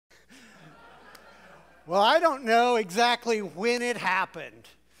Well, I don't know exactly when it happened.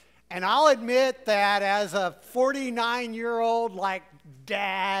 And I'll admit that as a 49-year-old, like,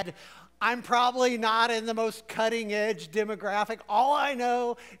 dad, I'm probably not in the most cutting-edge demographic. All I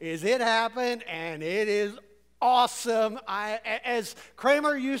know is it happened, and it is awesome. As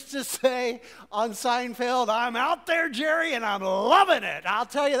Kramer used to say on Seinfeld, I'm out there, Jerry, and I'm loving it. I'll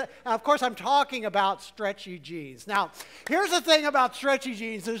tell you that. Now, of course, I'm talking about stretchy jeans. Now, here's the thing about stretchy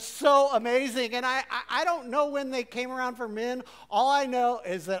jeans. They're so amazing, and I don't know when they came around for men. All I know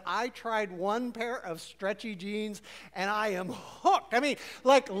is that I tried one pair of stretchy jeans, and I am hooked. I mean,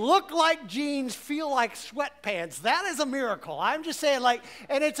 like, look like jeans, feel like sweatpants. That is a miracle. I'm just saying, like,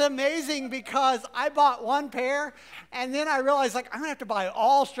 and it's amazing because I bought one pair, and then I realized, like, I'm going to have to buy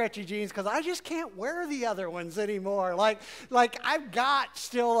all stretchy jeans because I just can't wear the other ones anymore. Like I've got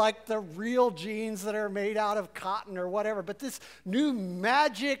still, like, the real jeans that are made out of cotton or whatever, but this new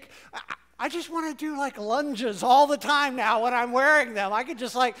magic, I just want to do, like, lunges all the time now when I'm wearing them. I could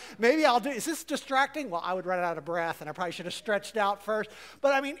just, like, maybe I'll do, is this distracting? Well, I would run out of breath, and I probably should have stretched out first.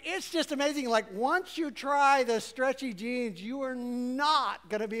 But, I mean, it's just amazing. Like, once you try the stretchy jeans, you are not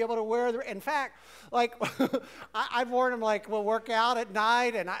going to be able to wear them. In fact, like, I've worn them, like, we'll work out at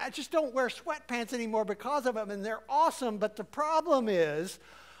night, and I just don't wear sweatpants anymore because of them, and they're awesome. But the problem is,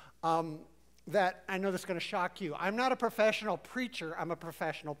 that I know this is going to shock you. I'm not a professional preacher. I'm a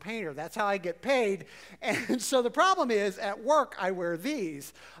professional painter. That's how I get paid. And so the problem is, at work, I wear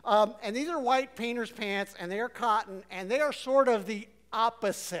these. And these are white painter's pants, and they are cotton, and they are sort of the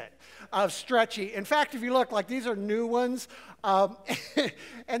opposite of stretchy. In fact, if you look, like, these are new ones,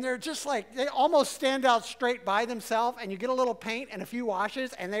 and they're just like, they almost stand out straight by themselves, and you get a little paint and a few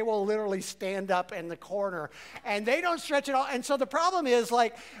washes, and they will literally stand up in the corner, and they don't stretch at all. And so the problem is,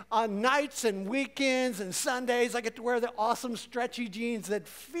 like, on nights and weekends and Sundays, I get to wear the awesome stretchy jeans that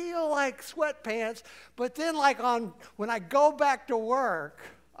feel like sweatpants, but then, like, when I go back to work,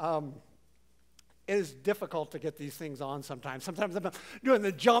 it is difficult to get these things on sometimes. Sometimes I'm doing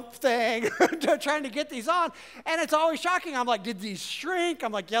the jump thing, trying to get these on, and it's always shocking. I'm like, did these shrink?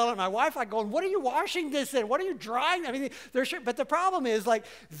 I'm like yelling at my wife, like going, what are you washing this in? What are you drying? I mean, they're but the problem is, like,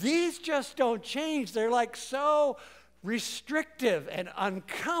 these just don't change. They're, like, so restrictive and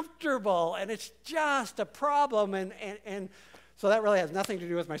uncomfortable, and it's just a problem, and so that really has nothing to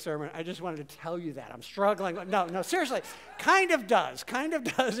do with my sermon. I just wanted to tell you that. I'm struggling. No, seriously, kind of does,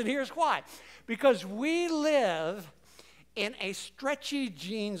 and here's why. Because we live in a stretchy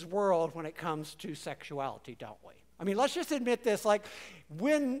jeans world when it comes to sexuality, don't we? I mean, let's just admit this, like,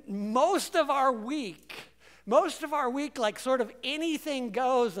 when most of our week, like, sort of anything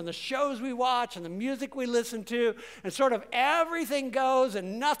goes, and the shows we watch and the music we listen to, and sort of everything goes,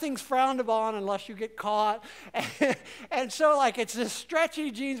 and nothing's frowned upon unless you get caught. And so, like, it's this stretchy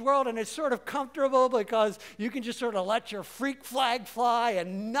jeans world, and it's sort of comfortable because you can just sort of let your freak flag fly,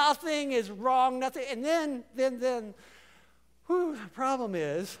 and nothing is wrong, nothing. And then, the problem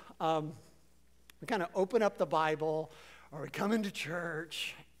is, we kind of open up the Bible, or we come into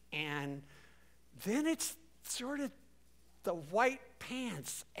church, and then it's sort of the white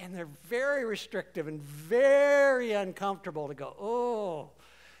pants, and they're very restrictive and very uncomfortable to go, oh,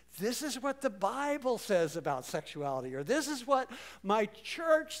 this is what the Bible says about sexuality, or this is what my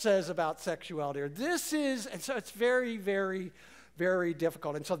church says about sexuality, or this is, and so it's very, very, very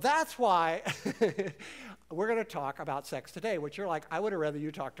difficult. And so that's why we're going to talk about sex today, which you're like, I would have rather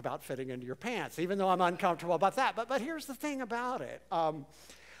you talked about fitting into your pants, even though I'm uncomfortable about that. But here's the thing about it.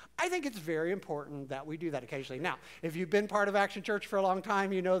 I think it's very important that we do that occasionally. Now, if you've been part of Action Church for a long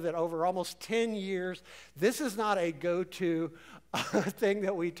time, you know that over almost 10 years, this is not a go-to thing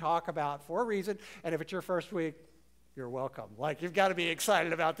that we talk about for a reason. And if it's your first week, you're welcome. Like, you've got to be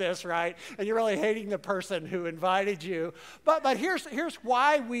excited about this, right? And you're really hating the person who invited you. But here's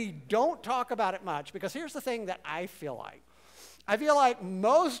why we don't talk about it much, because here's the thing that I feel like. I feel like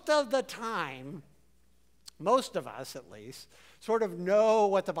most of the time, most of us at least, sort of know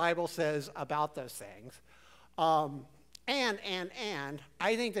what the Bible says about those things. And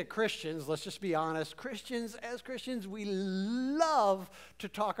I think that Christians, let's just be honest, as Christians, we love to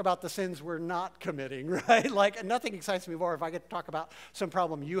talk about the sins we're not committing, right? Like, nothing excites me more if I get to talk about some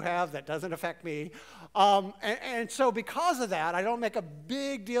problem you have that doesn't affect me. And so because of that, I don't make a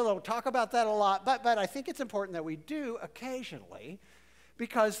big deal. I don't talk about that a lot, but I think it's important that we do occasionally,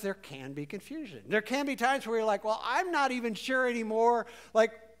 because there can be confusion. There can be times where you're like, well, I'm not even sure anymore,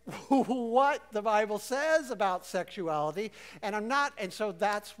 like, what the Bible says about sexuality, and I'm not, and so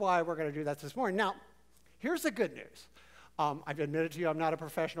that's why we're going to do that this morning. Now, here's the good news. I've admitted to you I'm not a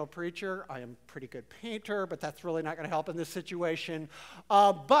professional preacher. I am a pretty good painter, but that's really not going to help in this situation.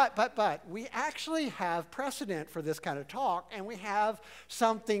 But we actually have precedent for this kind of talk, and we have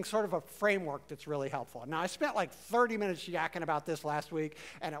something, sort of a framework that's really helpful. Now, I spent like 30 minutes yakking about this last week,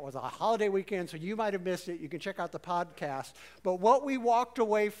 and it was a holiday weekend, so you might have missed it. You can check out the podcast. But what we walked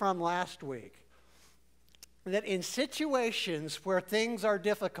away from last week, that in situations where things are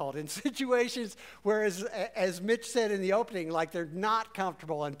difficult, in situations where, as Mitch said in the opening, like they're not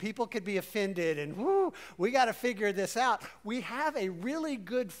comfortable and people could be offended and we got to figure this out, we have a really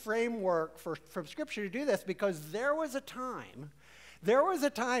good framework from Scripture to do this, because there was a time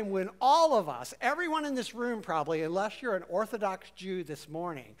when all of us, everyone in this room probably, unless you're an Orthodox Jew this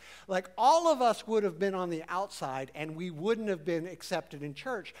morning, like all of us would have been on the outside and we wouldn't have been accepted in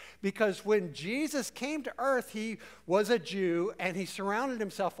church. Because when Jesus came to earth, he was a Jew and he surrounded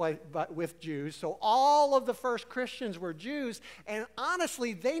himself with Jews. So all of the first Christians were Jews. And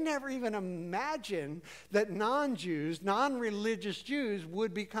honestly, they never even imagined that non-Jews, non-religious Jews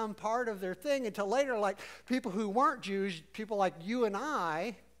would become part of their thing until later. Like people who weren't Jews, people like you and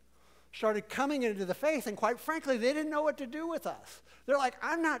I, started coming into the faith, and quite frankly, they didn't know what to do with us. They're like,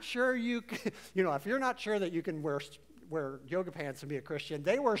 I'm not sure you can, if you're not sure that you can wear yoga pants and be a Christian,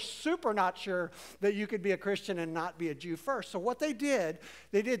 they were super not sure that you could be a Christian and not be a Jew first. So what they did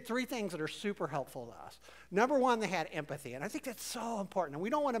three things that are super helpful to us. Number one, they had empathy, and I think that's so important, and we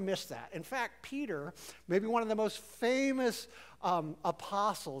don't want to miss that. In fact, Peter, maybe one of the most famous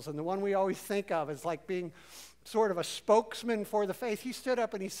apostles, and the one we always think of as like being sort of a spokesman for the faith, he stood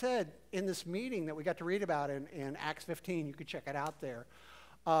up and he said in this meeting that we got to read about in Acts 15, you could check it out there,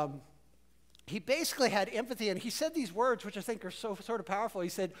 he basically had empathy, and he said these words, which I think are so sort of powerful. He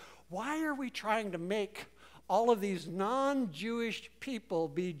said, why are we trying to make all of these non-Jewish people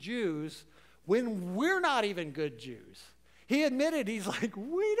be Jews when we're not even good Jews? He admitted, he's like,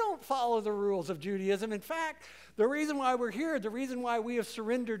 we don't follow the rules of Judaism. In fact, the reason why we're here, the reason why we have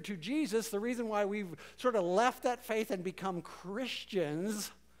surrendered to Jesus, the reason why we've sort of left that faith and become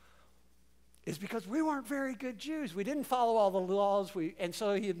Christians is because we weren't very good Jews. We didn't follow all the laws. And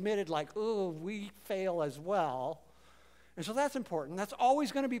so he admitted, like, oh, we fail as well. And so that's important. That's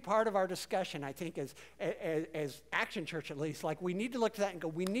always going to be part of our discussion, I think, as Action Church at least. Like, we need to look to that and go,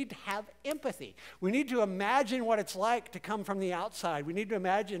 we need to have empathy. We need to imagine what it's like to come from the outside. We need to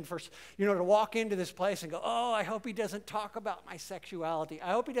imagine, to walk into this place and go, oh, I hope he doesn't talk about my sexuality.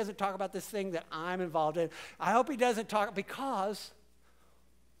 I hope he doesn't talk about this thing that I'm involved in. I hope he doesn't talk, because,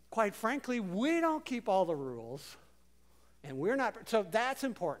 quite frankly, we don't keep all the rules. And we're not, so that's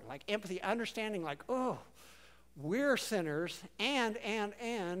important. Like empathy, understanding, like, oh, we're sinners, and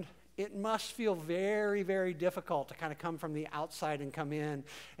it must feel very, very difficult to kind of come from the outside and come in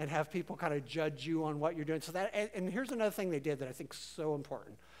and have people kind of judge you on what you're doing. So that, and here's another thing they did that I think is so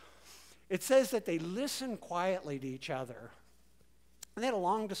important. It says that they listened quietly to each other, and they had a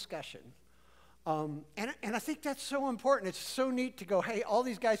long discussion. And I think that's so important. It's so neat to go, hey, all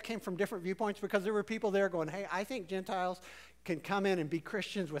these guys came from different viewpoints, because there were people there going, hey, I think Gentiles can come in and be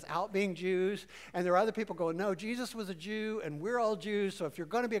Christians without being Jews. And there are other people going, no, Jesus was a Jew and we're all Jews, so if you're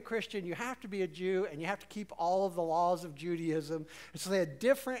going to be a Christian, you have to be a Jew and you have to keep all of the laws of Judaism. And so they had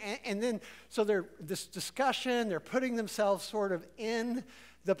different, and then, so this discussion, they're putting themselves sort of in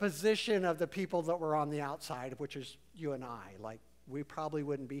the position of the people that were on the outside, which is you and I. Like, we probably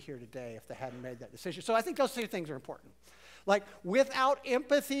wouldn't be here today if they hadn't made that decision. So I think those two things are important. Like, without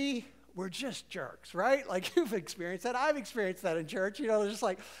empathy, we're just jerks, right? Like, you've experienced that. I've experienced that in church. They're just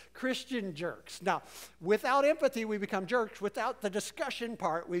like Christian jerks. Now, without empathy, we become jerks. Without the discussion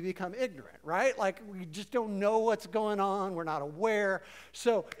part, we become ignorant, right? Like, we just don't know what's going on. We're not aware.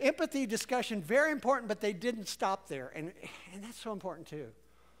 So empathy, discussion, very important, but they didn't stop there. And that's so important too.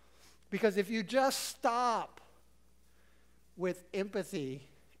 Because if you just stop with empathy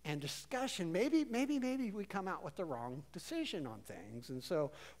and discussion, maybe we come out with the wrong decision on things. And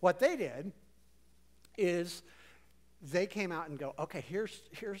so what they did is they came out and go, okay, here's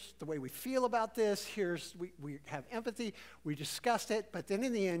the way we feel about this. We have empathy. We discussed it. But then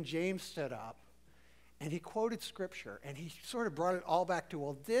in the end, James stood up and he quoted Scripture, and he sort of brought it all back to,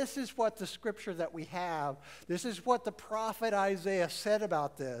 well, this is what the Scripture that we have, this is what the prophet Isaiah said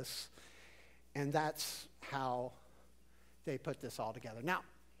about this, and that's how they put this all together. Now,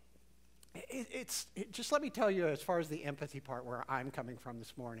 just let me tell you, as far as the empathy part, where I'm coming from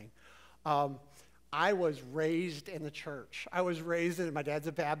this morning. I was raised in the church. I was raised in, my dad's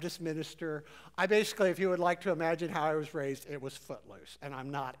a Baptist minister. I basically, if you would like to imagine how I was raised, it was footloose. And I'm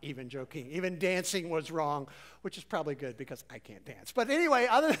not even joking. Even dancing was wrong, which is probably good because I can't dance. But anyway,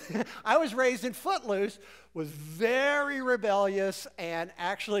 I was raised in footloose, was very rebellious, and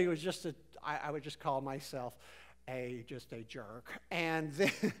actually was just I would just call myself just a jerk. And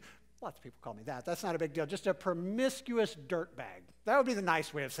then, lots of people call me that. That's not a big deal. Just a promiscuous dirtbag. That would be the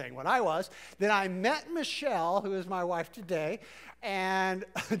nice way of saying what I was. Then I met Michelle, who is my wife today, and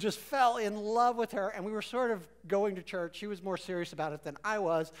just fell in love with her. And we were sort of going to church. She was more serious about it than I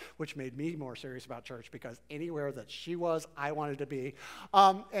was, which made me more serious about church because anywhere that she was, I wanted to be.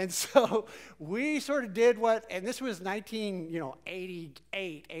 And so we sort of did and this was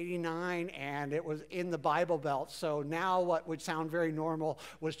 1988, 89, and it was in the Bible Belt. So now what would sound very normal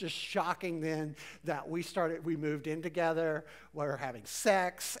was just shocking then that we moved in together. We're having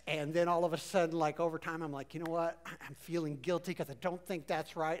sex, and then all of a sudden, like over time, I'm like, you know what? I'm feeling guilty because I don't think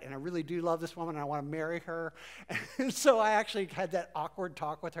that's right, and I really do love this woman, and I want to marry her. And so I actually had that awkward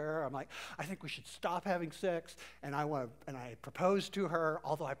talk with her. I'm like, I think we should stop having sex, and I proposed to her,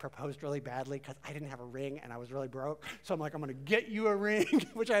 although I proposed really badly because I didn't have a ring, and I was really broke. So I'm like, I'm going to get you a ring,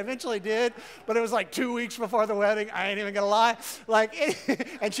 which I eventually did, but it was like 2 weeks before the wedding. I ain't even going to lie.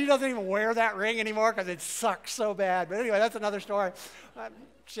 And she doesn't even wear that ring anymore because it sucks so bad. But anyway, that's another story.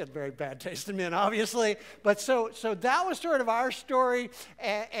 She had very bad taste in men, obviously. But so that was sort of our story.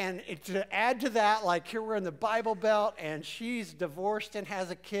 And to add to that, like here we're in the Bible Belt, and she's divorced and has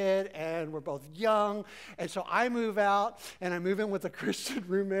a kid, and we're both young. And so I move out, and I move in with a Christian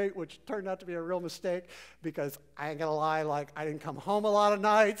roommate, which turned out to be a real mistake because I ain't gonna lie, like I didn't come home a lot of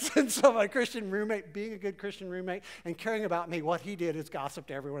nights. And so my Christian roommate, being a good Christian roommate and caring about me, what he did is gossip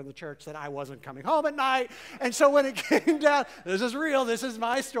to everyone in the church that I wasn't coming home at night. And so when it came down, this is real, this is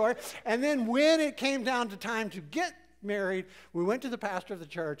my story. And then when it came down to time to get married, we went to the pastor of the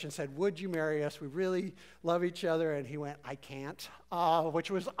church and said, would you marry us? We really love each other. And he went, I can't,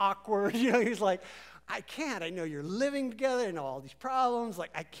 which was awkward. He's like, I can't. I know you're living together. I know all these problems.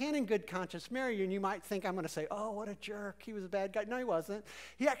 Like, I can't in good conscience marry you. And you might think I'm going to say, oh, what a jerk. He was a bad guy. No, he wasn't.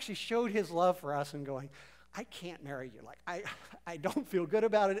 He actually showed his love for us and going, I can't marry you. Like, I don't feel good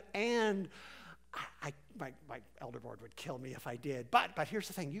about it. And my elder board would kill me if I did. But here's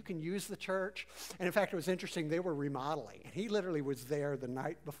the thing. You can use the church. And in fact, it was interesting. They were remodeling. And he literally was there the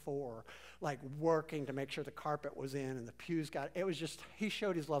night before, like working to make sure the carpet was in and the pews it was just, he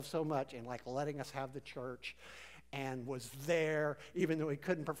showed his love so much in like letting us have the church and was there even though he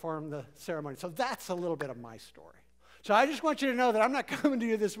couldn't perform the ceremony. So that's a little bit of my story. So I just want you to know that I'm not coming to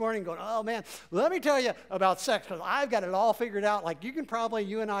you this morning going, oh man, let me tell you about sex because I've got it all figured out. Like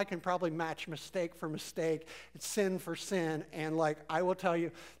you and I can probably match mistake for mistake, sin for sin. And like I will tell you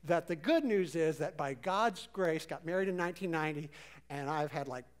that the good news is that by God's grace, got married in 1990, and I've had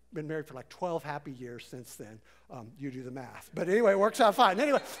been married for 12 happy years since then. You do the math. But anyway, it works out fine.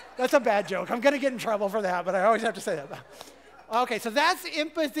 Anyway, that's a bad joke. I'm going to get in trouble for that, but I always have to say that. Okay, so that's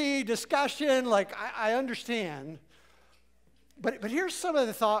empathy, discussion. Like I understand. But here's some of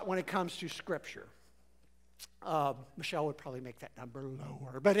the thought when it comes to Scripture. Michelle would probably make that number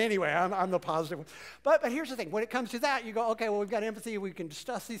lower. But anyway, I'm the positive one. But here's the thing. When it comes to that, you go, okay, well, we've got empathy. We can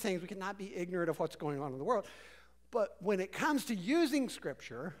discuss these things. We cannot be ignorant of what's going on in the world. But when it comes to using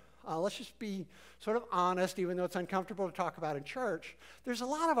Scripture, let's just be sort of honest, even though it's uncomfortable to talk about in church. There's a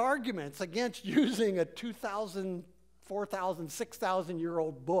lot of arguments against using a 2,000, 4,000,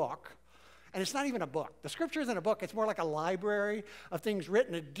 6,000-year-old book. And it's not even a book. The Scripture isn't a book. It's more like a library of things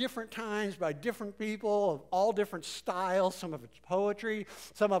written at different times by different people of all different styles. Some of it's poetry,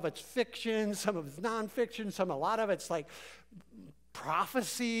 some of it's fiction, some of it's nonfiction, a lot of it's like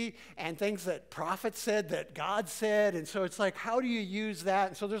prophecy and things that prophets said that God said. And so it's like, how do you use that?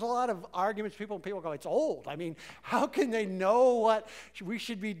 And so there's a lot of arguments. People go, it's old. I mean, how can they know what we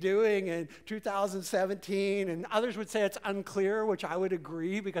should be doing in 2017? And others would say it's unclear, which I would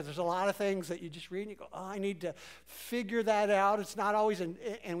agree, because there's a lot of things that you just read and you go, oh, I need to figure that out. It's not always,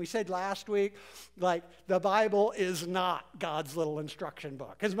 and we said last week, like the Bible is not God's little instruction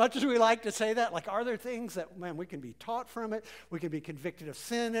book. As much as we like to say that, like, are there things that, man, we can be taught from it? We can be convicted of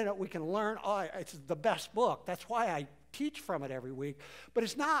sin in it. We can learn. Oh, it's the best book. That's why I teach from it every week. But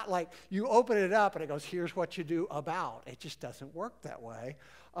it's not like you open it up and it goes, here's what you do about. It just doesn't work that way.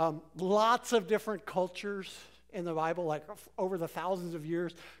 Lots of different cultures in the Bible, like over the thousands of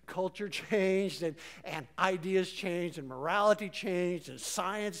years, culture changed and ideas changed and morality changed and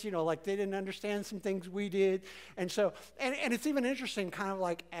science, like they didn't understand some things we did. And so, and it's even interesting kind of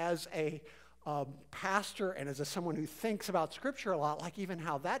like as a pastor and as someone who thinks about Scripture a lot, like even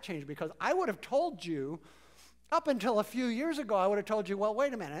how that changed, because I would have told you, up until a few years ago, I would have told you, well,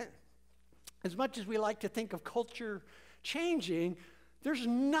 wait a minute. As much as we like to think of culture changing, there's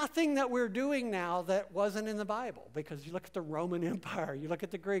nothing that we're doing now that wasn't in the Bible, because you look at the Roman Empire, you look at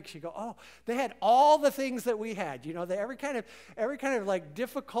the Greeks, you go, oh, they had all the things that we had. You know, every kind of like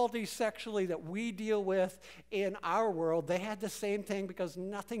difficulty sexually that we deal with in our world, they had the same thing, because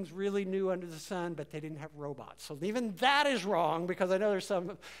nothing's really new under the sun, but they didn't have robots. So even that is wrong, because I know there's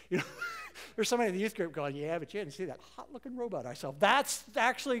some, there's somebody in the youth group going, yeah, but you didn't see that hot-looking robot I saw. That's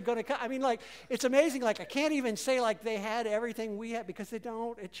actually going to come. I mean, like, it's amazing. Like, I can't even say, like, they had everything we had, because they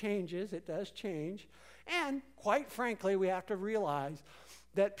don't. It changes. It does change. And, quite frankly, we have to realize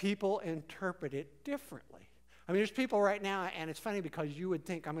that people interpret it differently. I mean, there's people right now, and it's funny because you would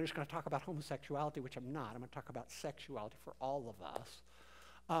think I'm just going to talk about homosexuality, which I'm not. I'm going to talk about sexuality for all of us.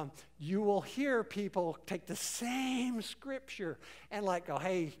 You will hear people take the same scripture and like go,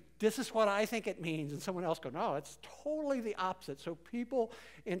 hey, this is what I think it means. And someone else go, no, it's totally the opposite. So people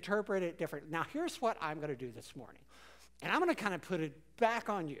interpret it differently. Now, here's what I'm going to do this morning. And I'm going to kind of put it back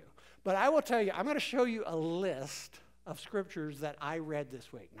on you. But I will tell you, I'm going to show you a list of scriptures that I read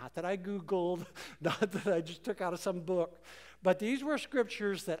this week. Not that I Googled, not that I just took out of some book. But these were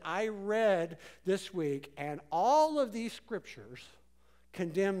scriptures that I read this week. And all of these scriptures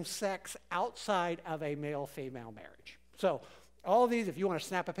condemn sex outside of a male-female marriage. So all of these, if you want to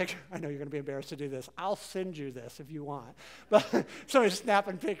snap a picture, I know you're going to be embarrassed to do this. I'll send you this if you want. But somebody's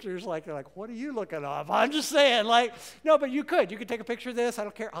snapping pictures like, they're like, what are you looking up? I'm just saying, like, no, but you could. You could take a picture of this. I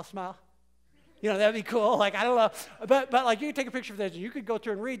don't care. I'll smile. You know, that'd be cool. Like, I don't know. But like, you could take a picture of this, and you could go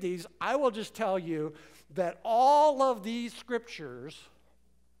through and read these. I will just tell you that all of these scriptures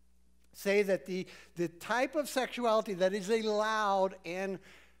say that the type of sexuality that is allowed in,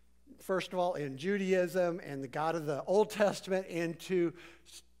 first of all, in Judaism and the God of the Old Testament into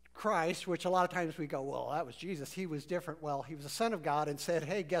Christ, which a lot of times we go, well, that was Jesus. He was different. Well, he was the Son of God and said,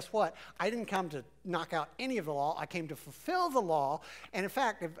 hey, guess what? I didn't come to knock out any of the law. I came to fulfill the law. And in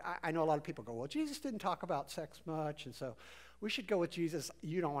fact, I know a lot of people go, well, Jesus didn't talk about sex much, and so we should go with Jesus.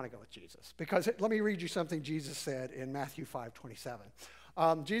 You don't want to go with Jesus. Because let me read you something Jesus said in Matthew 5:27.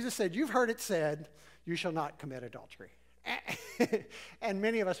 Jesus said, you've heard it said, you shall not commit adultery. And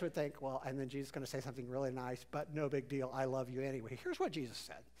many of us would think, well, and then Jesus is going to say something really nice, but no big deal, I love you anyway. Here's what Jesus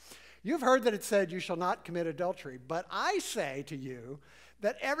said. You've heard that it said, you shall not commit adultery, but I say to you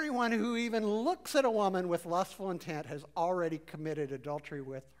that everyone who even looks at a woman with lustful intent has already committed adultery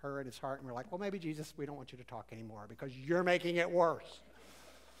with her in his heart. And we're like, well, maybe Jesus, we don't want you to talk anymore because you're making it worse.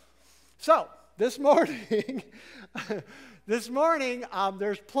 So this morning, there's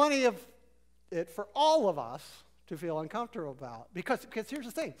plenty of it for all of us to feel uncomfortable about. Because here's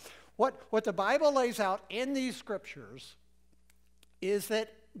the thing. What the Bible lays out in these scriptures is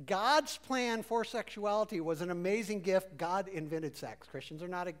that God's plan for sexuality was an amazing gift. God invented sex. Christians are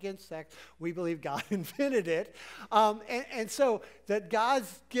not against sex. We believe God invented it. And so that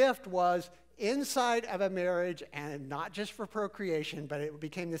God's gift was inside of a marriage, and not just for procreation, but it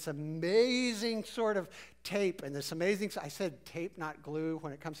became this amazing sort of tape and this amazing, I said tape, not glue,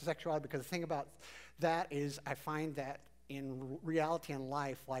 when it comes to sexuality, because the thing about that is I find that in reality in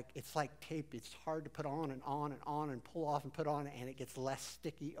life, like it's like tape. It's hard to put on and on and on and pull off and put on, and it gets less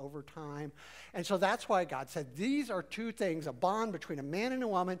sticky over time. And so that's why God said these are two things, a bond between a man and a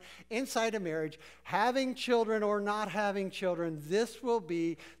woman inside a marriage, having children or not having children. This will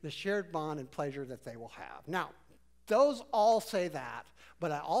be the shared bond and pleasure that they will have. Now, those all say that,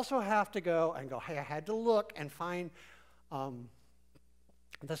 but I also have to go, hey, I had to look and find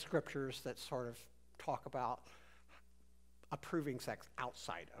the scriptures that sort of talk about approving sex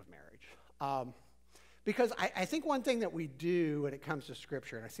outside of marriage. Because I think one thing that we do when it comes to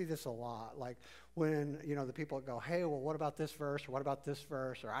scripture, and I see this a lot, like when, the people go, hey, well, what about this verse, or what about this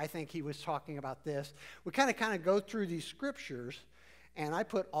verse, or I think he was talking about this. We kind of go through these scriptures, and I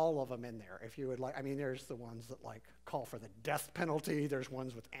put all of them in there, if you would like. I mean, there's the ones that like call for the death penalty. There's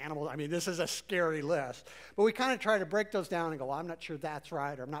ones with animals. I mean, this is a scary list. But we kind of try to break those down and go, well, I'm not sure that's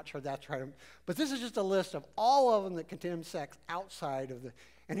right, or I'm not sure that's right. But this is just a list of all of them that condemn sex outside of the,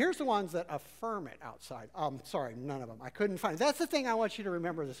 and here's the ones that affirm it outside. Sorry, none of them. I couldn't find it. That's the thing I want you to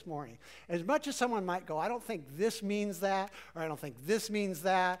remember this morning. As much as someone might go, I don't think this means that, or I don't think this means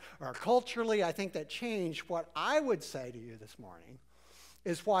that, or culturally I think that changed, what I would say to you this morning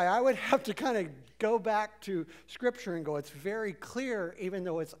is why I would have to kind of go back to Scripture and go, it's very clear, even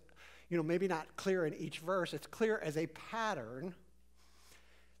though it's, maybe not clear in each verse, it's clear as a pattern.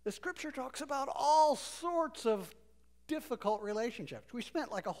 The Scripture talks about all sorts of difficult relationships. We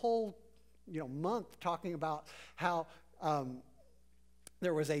spent like a whole month talking about how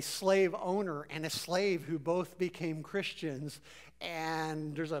there was a slave owner and a slave who both became Christians.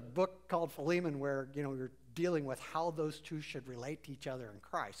 And there's a book called Philemon where, you're dealing with how those two should relate to each other in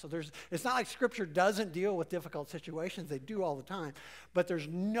Christ. So it's not like Scripture doesn't deal with difficult situations. They do all the time. But there's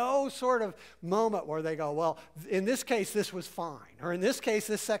no sort of moment where they go, well, in this case, this was fine. Or in this case,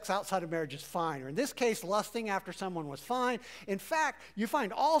 this sex outside of marriage is fine. Or in this case, lusting after someone was fine. In fact, you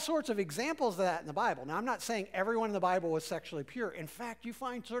find all sorts of examples of that in the Bible. Now, I'm not saying everyone in the Bible was sexually pure. In fact, you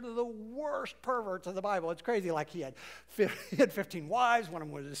find sort of the worst perverts of the Bible. It's crazy. Like he had 15 wives. One of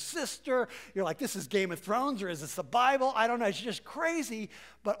them was his sister. You're like, this is Game of Thrones. Or is this the Bible? I don't know. It's just crazy.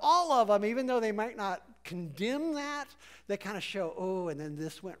 But all of them, even though they might not condemn that, they kind of show, oh, and then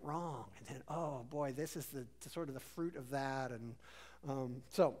this went wrong. And then, oh, boy, this is the sort of the fruit of that. And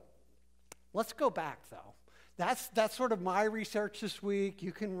so let's go back, though. That's sort of my research this week.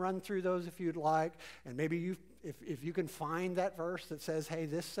 You can run through those if you'd like. And maybe if you can find that verse that says, hey,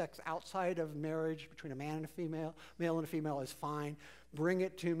 this sex outside of marriage between a man and a female, male and a female is fine, bring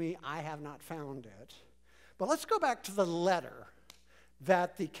it to me. I have not found it. But let's go back to the letter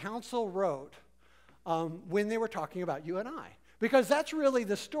that the council wrote when they were talking about you and I. Because that's really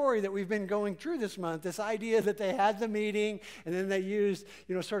the story that we've been going through this month, this idea that they had the meeting, and then they used,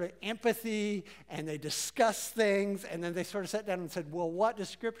 sort of empathy, and they discussed things, and then they sort of sat down and said, well, what does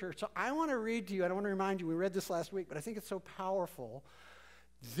Scripture? So I want to read to you, and I want to remind you, we read this last week, but I think it's so powerful.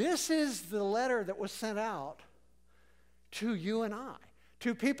 This is the letter that was sent out to you and I.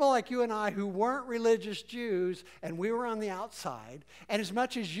 To people like you and I who weren't religious Jews, and we were on the outside. And as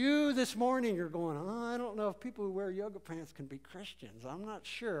much as you this morning are going, I don't know if people who wear yoga pants can be Christians. I'm not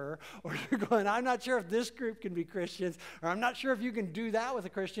sure. Or you're going, I'm not sure if this group can be Christians. Or I'm not sure if you can do that with a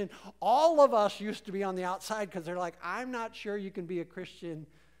Christian. All of us used to be on the outside because they're like, I'm not sure you can be a Christian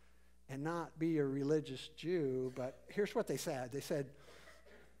and not be a religious Jew. But here's what they said. They said,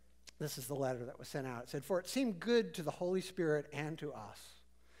 this is the letter that was sent out. It said, for it seemed good to the Holy Spirit and to us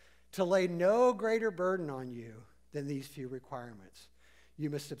to lay no greater burden on you than these few requirements. You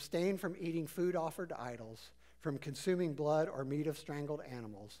must abstain from eating food offered to idols, from consuming blood or meat of strangled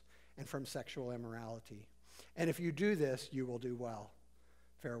animals, and from sexual immorality. And if you do this, you will do well.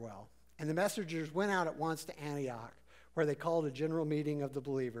 Farewell. And the messengers went out at once to Antioch, where they called a general meeting of the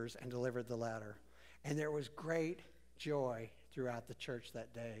believers and delivered the letter. And there was great joy throughout the church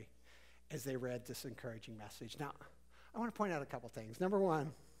that day as they read this encouraging message. Now, I want to point out a couple things. Number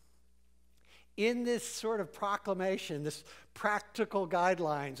one, in this sort of proclamation, this practical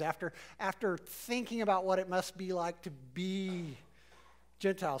guidelines, after thinking about what it must be like to be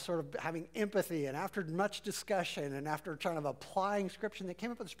Gentiles, sort of having empathy, and after much discussion, and after kind of applying Scripture, they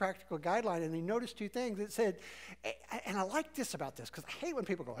came up with this practical guideline, and they noticed two things. It said, and I like this about this, because I hate when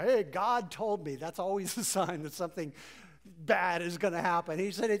people go, hey, God told me. That's always a sign that something bad is going to happen.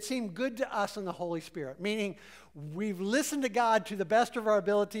 He said, it seemed good to us in the Holy Spirit, meaning we've listened to God to the best of our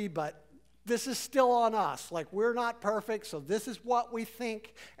ability, but this is still on us. Like, we're not perfect, so this is what we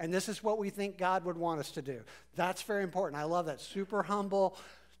think, and this is what we think God would want us to do. That's very important. I love that. Super humble.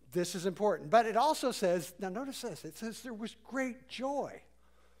 This is important. But it also says, now notice this, it says there was great joy.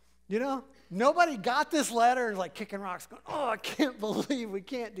 Nobody got this letter and was like kicking rocks going, oh, I can't believe we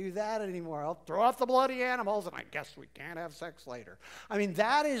can't do that anymore. I'll throw out the bloody animals, and I guess we can't have sex later. I mean,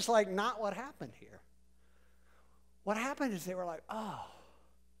 that is like not what happened here. What happened is they were like, oh,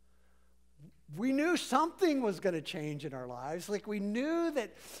 we knew something was going to change in our lives. Like, we knew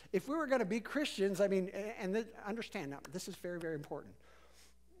that if we were going to be Christians, understand now, this is very, very important.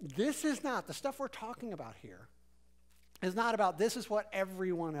 This is not, the stuff we're talking about here is not about this is what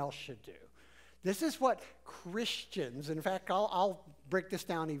everyone else should do. This is what Christians, in fact, I'll break this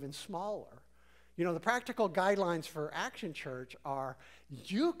down even smaller. The practical guidelines for Action Church are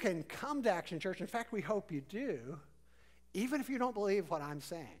you can come to Action Church. In fact, we hope you do, even if you don't believe what I'm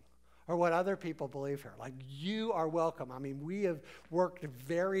saying or what other people believe here. Like, you are welcome. I mean, we have worked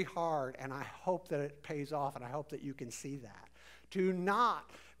very hard, and I hope that it pays off, and I hope that you can see that. To not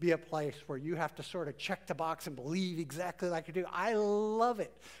be a place where you have to sort of check the box and believe exactly like you do. I love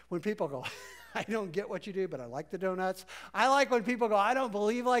it when people go, I don't get what you do, but I like the donuts. I like when people go, I don't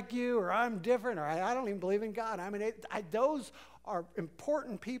believe like you, or I'm different, or I don't even believe in God. I mean, those are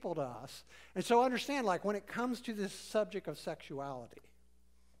important people to us. And so understand, like, when it comes to this subject of sexuality,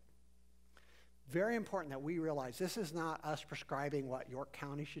 very important that we realize this is not us prescribing what York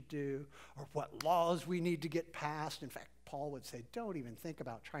County should do or what laws we need to get passed. In fact, Paul would say, don't even think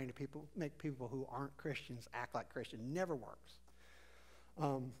about trying to make people who aren't Christians act like Christians. Never works.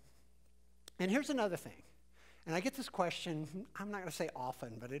 And here's another thing. And I get this question, I'm not going to say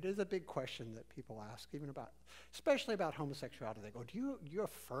often, but it is a big question that people ask, even about, especially about homosexuality. They go, do you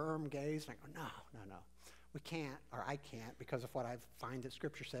affirm gays? And I go, no. We can't, or I can't, because of what I find that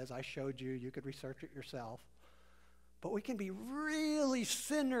Scripture says. I showed you. You could research it yourself. But we can be really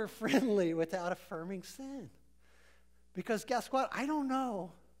sinner-friendly without affirming sin. Because guess what? I don't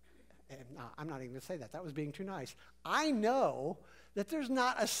know. I'm not even going to say that. That was being too nice. I know that there's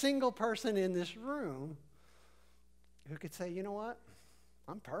not a single person in this room who could say, you know what?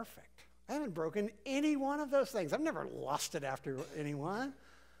 I'm perfect. I haven't broken any one of those things. I've never lusted after anyone.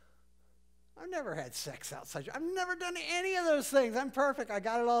 I've never had sex outside. I've never done any of those things. I'm perfect. I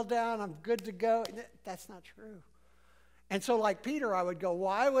got it all down. I'm good to go. That's not true. And so like Peter, I would go,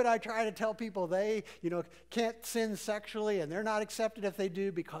 why would I try to tell people they, can't sin sexually and they're not accepted if they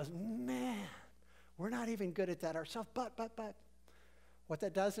do? Because, man, we're not even good at that ourselves. But. What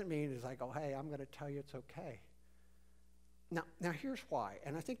that doesn't mean is I go, hey, I'm going to tell you it's okay. Now here's why.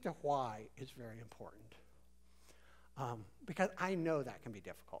 And I think the why is very important. Because I know that can be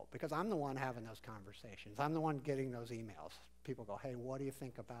difficult. Because I'm the one having those conversations. I'm the one getting those emails. People go, hey, what do you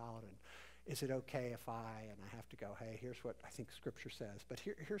think about? And is it okay if I? And I have to go, hey, here's what I think Scripture says. But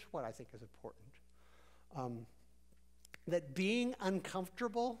here's what I think is important. That being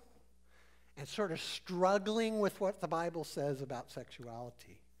uncomfortable and sort of struggling with what the Bible says about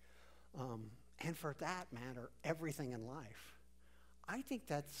sexuality, and for that matter, everything in life, I think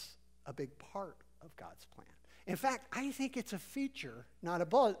that's a big part of God's plan. In fact, I think it's a feature, not a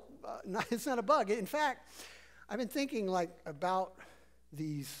bug. It's not a bug. In fact, I've been thinking about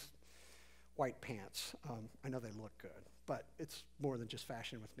these white pants. I know they look good, but it's more than just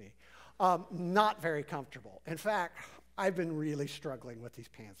fashion with me. Not very comfortable. In fact, I've been really struggling with these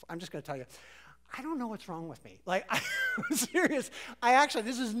pants. I'm just going to tell you, I don't know what's wrong with me. I'm serious.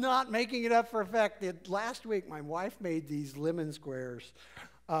 This is not making it up for effect. Last week, my wife made these lemon squares.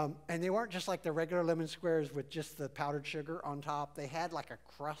 And they weren't just like the regular lemon squares with just the powdered sugar on top. They had like a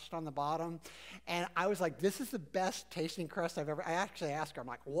crust on the bottom. And I was like, this is the best tasting crust I've ever. I actually asked her, I'm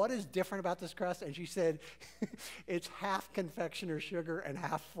like, what is different about this crust? And she said, it's half confectioner's sugar and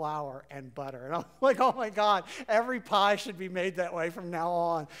half flour and butter. And I'm like, oh my God, every pie should be made that way from now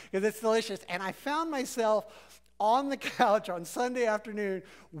on because it's delicious. And I found myself on the couch on Sunday afternoon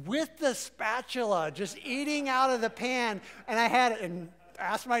with the spatula, just eating out of the pan. And I had it, and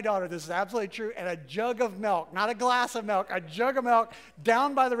asked my daughter, this is absolutely true, and a jug of milk, not a glass of milk, a jug of milk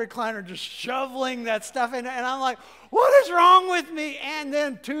down by the recliner, just shoveling that stuff in. And I'm like, what is wrong with me? And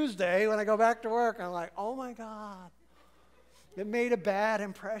then Tuesday, when I go back to work, I'm like, oh my God, it made a bad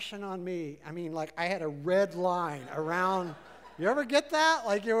impression on me. I had a red line around. You ever get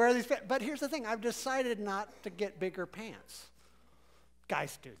that? You wear these pants. But here's the thing, I've decided not to get bigger pants.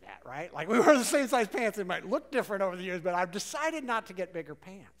 Guys do that, right? We wear the same size pants. It might look different over the years, but I've decided not to get bigger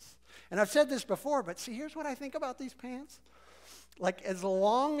pants. And I've said this before, but see, here's what I think about these pants. As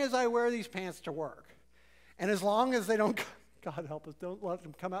long as I wear these pants to work, and as long as they don't, God help us, don't let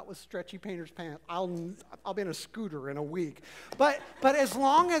them come out with stretchy painter's pants. I'll be in a scooter in a week. But as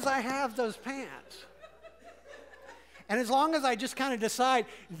long as I have those pants, and as long as I just kind of decide,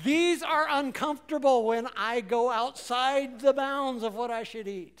 these are uncomfortable when I go outside the bounds of what I should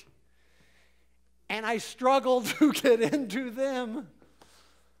eat, and I struggle to get into them.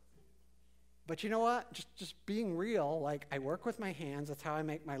 But you know what? Just being real, I work with my hands. That's how I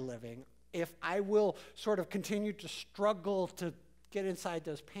make my living. If I will sort of continue to struggle to get inside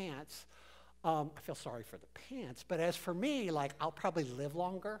those pants, I feel sorry for the pants. But as for me, I'll probably live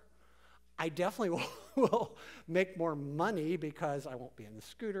longer. I definitely will make more money because I won't be in the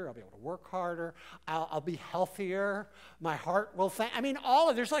scooter. I'll be able to work harder. I'll be healthier. My heart will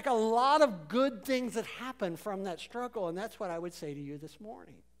there's a lot of good things that happen from that struggle, and that's what I would say to you this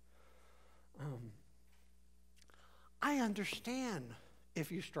morning. I understand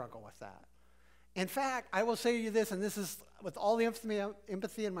if you struggle with that. In fact, I will say to you this, and this is with all the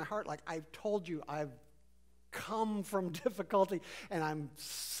empathy in my heart, I've told you, I've come from difficulty, and I'm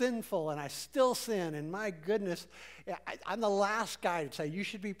sinful, and I still sin, and my goodness, I'm the last guy to say you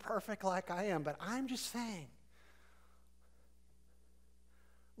should be perfect like I am, but I'm just saying,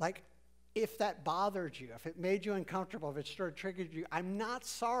 if that bothered you, if it made you uncomfortable, if it sort of triggered you, I'm not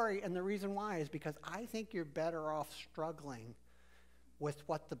sorry, and the reason why is because I think you're better off struggling with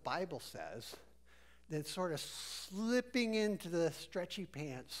what the Bible says than sort of slipping into the stretchy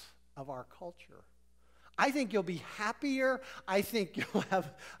pants of our culture. I think you'll be happier. I think you'll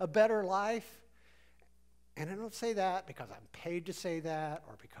have a better life. And I don't say that because I'm paid to say that,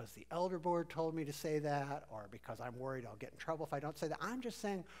 or because the elder board told me to say that, or because I'm worried I'll get in trouble if I don't say that. I'm just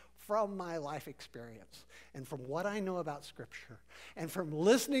saying from my life experience and from what I know about Scripture and from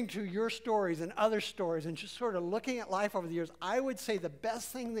listening to your stories and other stories and just sort of looking at life over the years, I would say the best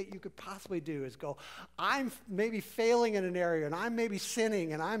thing that you could possibly do is go, I'm maybe failing in an area and I'm maybe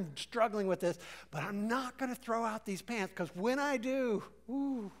sinning and I'm struggling with this, but I'm not going to throw out these pants because when I do,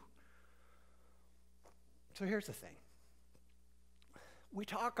 ooh. So here's the thing. We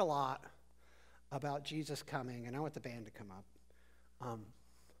talk a lot about Jesus coming, and I want the band to come up,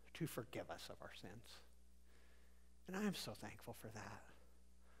 to forgive us of our sins. And I am so thankful for that.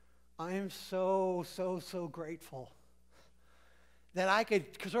 I am so, so, so grateful that I could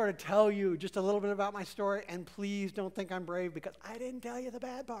sort of tell you just a little bit about my story, and please don't think I'm brave because I didn't tell you the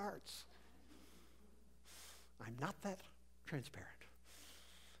bad parts. I'm not that transparent.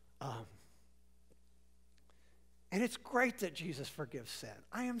 And it's great that Jesus forgives sin.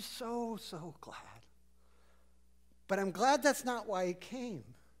 I am so, so glad. But I'm glad that's not why he came.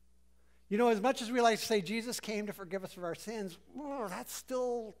 You know, as much as we like to say Jesus came to forgive us of our sins, that's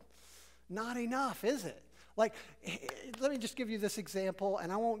still not enough, is it? Like, let me just give you this example, and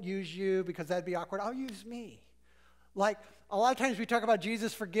I won't use you because that'd be awkward. I'll use me. Like, a lot of times we talk about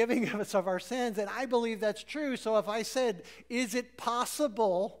Jesus forgiving us of our sins, and I believe that's true. So if I said, is it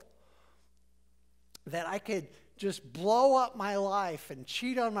possible that I could just blow up my life and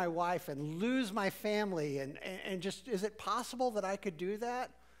cheat on my wife and lose my family and just, is it possible that I could do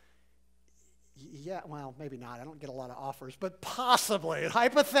that? Yeah, well, maybe not. I don't get a lot of offers, but possibly,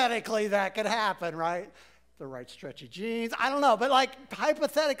 hypothetically, that could happen, right? The right stretchy jeans, I don't know, but like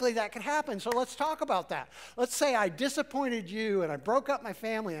hypothetically that could happen. So let's talk about that. Let's say I disappointed you and I broke up my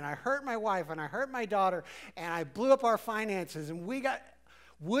family and I hurt my wife and I hurt my daughter and I blew up our finances and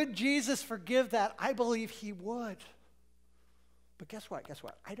would Jesus forgive that? I believe he would. But guess what?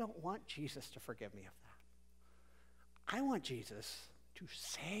 I don't want Jesus to forgive me of that. I want Jesus to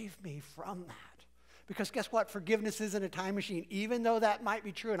save me from that. Because guess what? Forgiveness isn't a time machine. Even though that might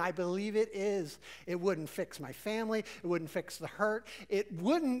be true, and I believe it is, it wouldn't fix my family. It wouldn't fix the hurt. It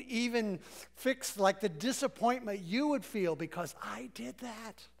wouldn't even fix like the disappointment you would feel because I did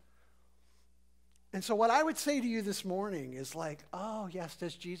that. And so what I would say to you this morning is like, oh, yes,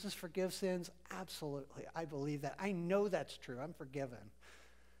 does Jesus forgive sins? Absolutely. I believe that. I know that's true. I'm forgiven.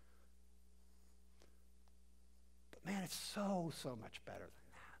 But man, it's so, so much better than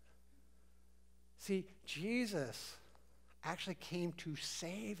that. See, Jesus actually came to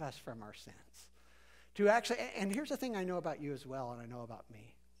save us from our sins. And here's the thing I know about you as well, and I know about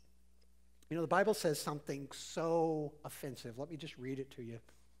me. You know, the Bible says something so offensive. Let me just read it to you.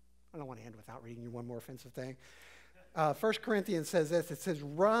 I don't want to end without reading you one more offensive thing. 1 Corinthians says this. It says,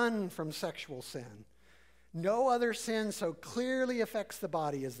 run from sexual sin. No other sin so clearly affects the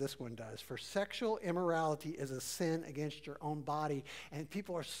body as this one does. For sexual immorality is a sin against your own body. And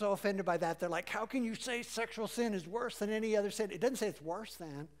people are so offended by that. They're like, how can you say sexual sin is worse than any other sin? It doesn't say it's worse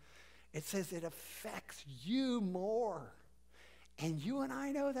than. It says it affects you more. And you and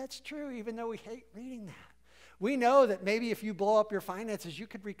I know that's true, even though we hate reading that. We know that maybe if you blow up your finances, you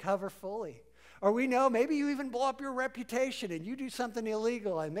could recover fully. Or we know maybe you even blow up your reputation and you do something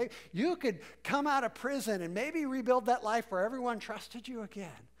illegal and maybe you could come out of prison and maybe rebuild that life where everyone trusted you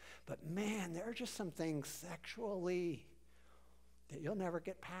again. But man, there are just some things sexually that you'll never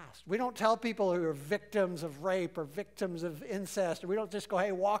get past. We don't tell people who are victims of rape or victims of incest, or we don't just go,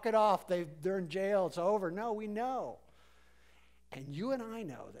 hey, walk it off, they're in jail, it's over. No, we know. And you and I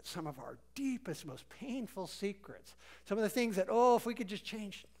know that some of our deepest, most painful secrets, some of the things that, if we could just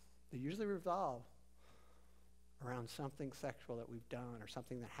change, they usually revolve around something sexual that we've done or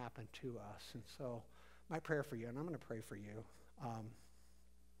something that happened to us. And so my prayer for you, and I'm going to pray for you,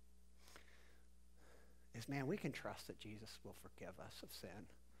 is, man, we can trust that Jesus will forgive us of sin.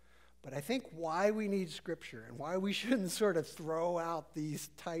 But I think why we need Scripture and why we shouldn't sort of throw out these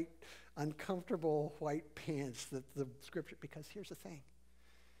tight, uncomfortable white pants that the Scripture, because here's the thing.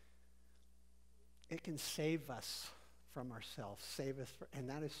 It can save us from ourselves, and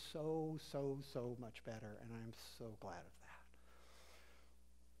that is so, so, so much better, and I'm so glad of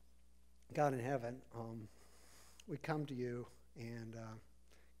that. God in heaven, we come to you, and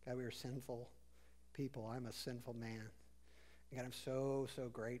God, we are sinful people. I'm a sinful man. And God, I'm so, so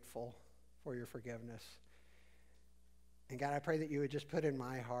grateful for your forgiveness. And God, I pray that you would just put in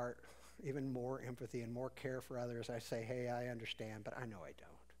my heart even more empathy and more care for others. I say, hey, I understand, but I know I don't.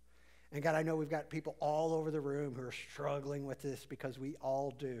 And God, I know we've got people all over the room who are struggling with this because we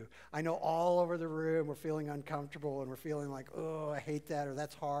all do. I know all over the room we're feeling uncomfortable and we're feeling like, oh, I hate that, or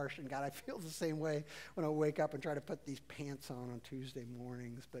that's harsh. And God, I feel the same way when I wake up and try to put these pants on Tuesday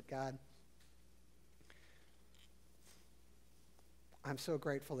mornings. But God, I'm so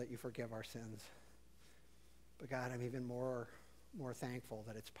grateful that you forgive our sins. But God, I'm even more thankful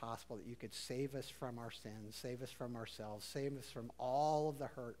that it's possible that you could save us from our sins, save us from ourselves, save us from all of the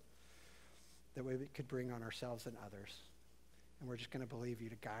hurt that we could bring on ourselves and others. And we're just going to believe you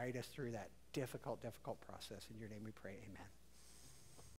to guide us through that difficult process. In your name we pray, amen.